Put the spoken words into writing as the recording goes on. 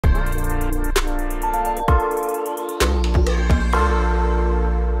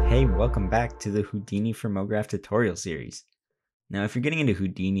welcome back to the Houdini for MoGraph tutorial series. Now, if you're getting into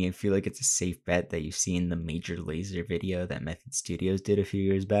Houdini, I feel like it's a safe bet that you've seen the Major Laser video that Method Studios did a few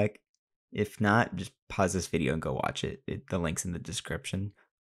years back. If not, just pause this video and go watch it. The link's in the description.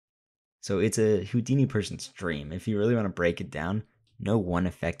 So it's a Houdini person's dream. If you really want to break it down, no one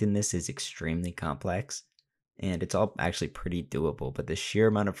effect in this is extremely complex, and it's all actually pretty doable, but the sheer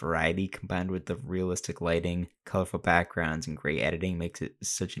amount of variety combined with the realistic lighting, colorful backgrounds, and great editing makes it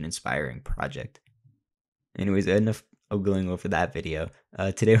such an inspiring project. Anyways, enough ogling over that video.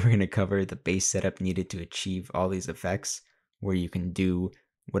 Today we're going to cover the base setup needed to achieve all these effects, where you can do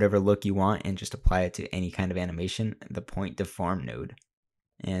whatever look you want and just apply it to any kind of animation, the point deform node.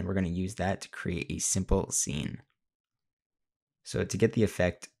 And we're going to use that to create a simple scene. So to get the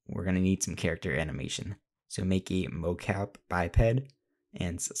effect, we're going to need some character animation. So make a mocap biped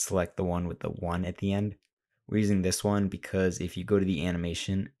and select the one with the 1 at the end. We're using this one because if you go to the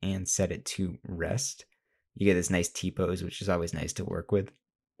animation and set it to rest, you get this nice T-pose, which is always nice to work with.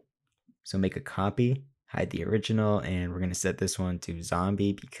 So make a copy, hide the original, and we're going to set this one to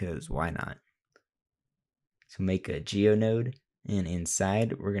zombie because why not? So make a geonode, and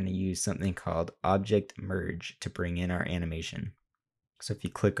inside we're going to use something called object merge to bring in our animation. So if you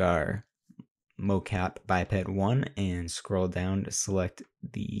click our mocap biped 1 and scroll down to select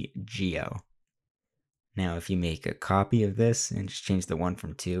the geo. Now if you make a copy of this and just change the 1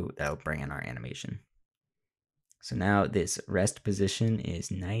 from 2, that'll bring in our animation. So now this rest position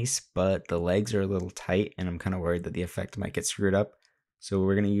is nice, but the legs are a little tight and I'm kind of worried that the effect might get screwed up. So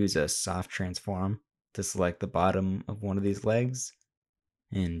we're going to use a soft transform to select the bottom of one of these legs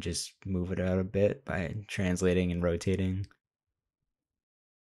and just move it out a bit by translating and rotating.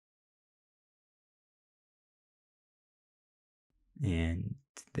 And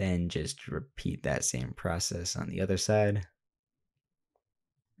then just repeat that same process on the other side.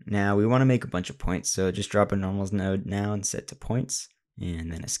 Now we want to make a bunch of points, so just drop a normals node now and set to points,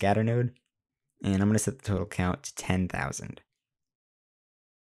 and then a scatter node. And I'm going to set the total count to 10,000.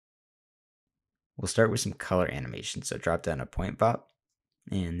 We'll start with some color animation, so drop down a point pop,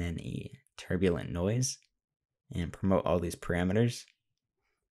 and then a turbulent noise, and promote all these parameters.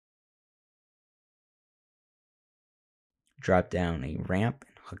 Drop down a ramp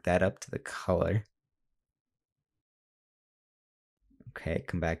and hook that up to the color. Okay,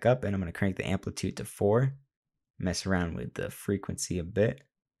 come back up and I'm going to crank the amplitude to 4, mess around with the frequency a bit,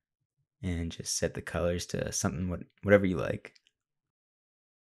 and just set the colors to something, whatever you like.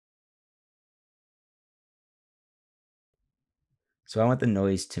 So I want the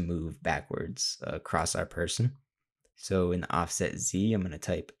noise to move backwards across our person. So in the offset Z, I'm going to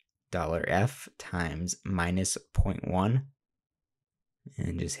type $F times minus 0.1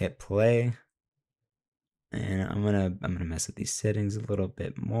 and just hit play. And I'm gonna mess with these settings a little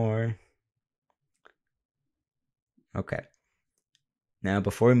bit more. Okay. Now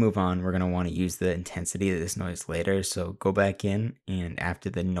before we move on, we're gonna want to use the intensity of this noise later. So go back in and after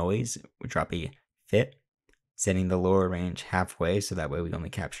the noise, we drop a fit, setting the lower range halfway so that way we only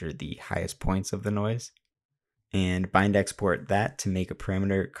capture the highest points of the noise. And bind export that to make a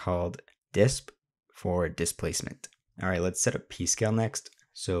parameter called disp for displacement. All right, let's set up p-scale next.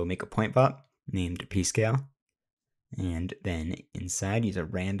 So make a point pop named p-scale, and then inside use a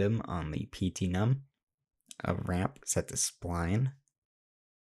random on the ptnum, a ramp set to spline,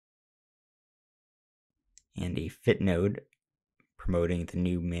 and a fit node promoting the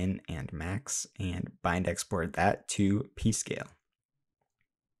new min and max, and bind export that to p-scale.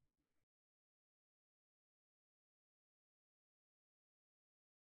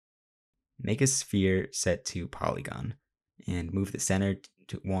 Make a sphere set to polygon and move the center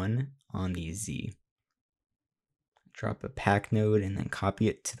to 1 on the Z. Drop a pack node and then copy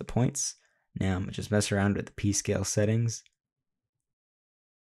it to the points. Now I'm just mess around with the p-scale settings.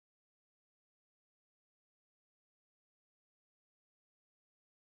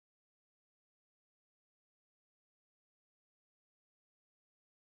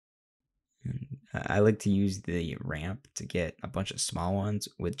 And I like to use the ramp to get a bunch of small ones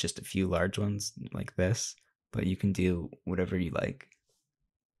with just a few large ones like this, but you can do whatever you like.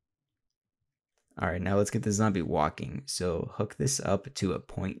 Alright, now let's get the zombie walking. So hook this up to a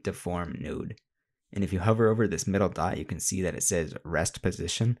point deform node. And if you hover over this middle dot, you can see that it says rest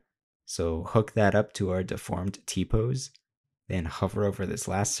position. So hook that up to our deformed T-pose. Then hover over this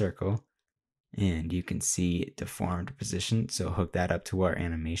last circle and you can see deformed position. So hook that up to our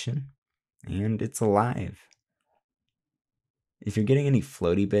animation and it's alive. If you're getting any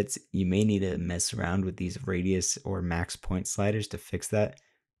floaty bits, you may need to mess around with these radius or max point sliders to fix that.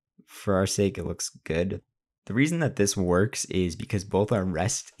 For our sake, it looks good. The reason that this works is because both our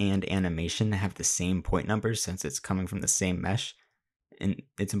rest and animation have the same point numbers since it's coming from the same mesh. And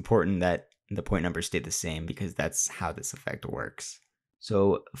it's important that the point numbers stay the same because that's how this effect works.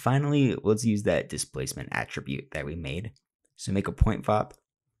 So finally, let's use that displacement attribute that we made. So make a point vop,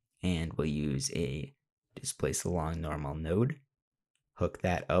 and we'll use a displace along normal node. Hook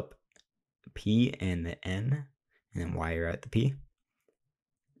that up P and the N, and then wire out the P.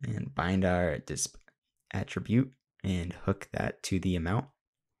 And bind our disp attribute and hook that to the amount.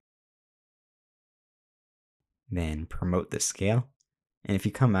 Then promote the scale. And if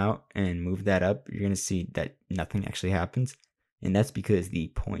you come out and move that up, you're going to see that nothing actually happens. And that's because the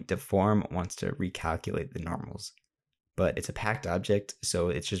point deform wants to recalculate the normals. But it's a packed object, so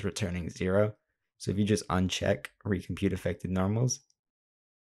it's just returning 0. So if you just uncheck recompute affected normals,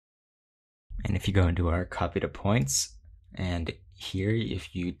 and if you go into our copy to points, and here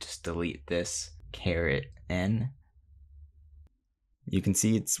if you just delete this $n, you can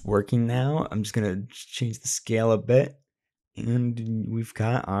see it's working now. I'm just going to change the scale a bit. And we've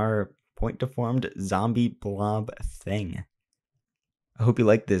got our point deformed zombie blob thing. I hope you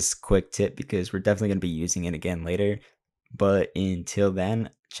like this quick tip because we're definitely going to be using it again later. But until then,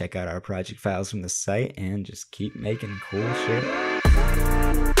 check out our project files from the site and just keep making cool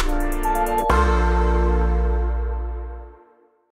shit.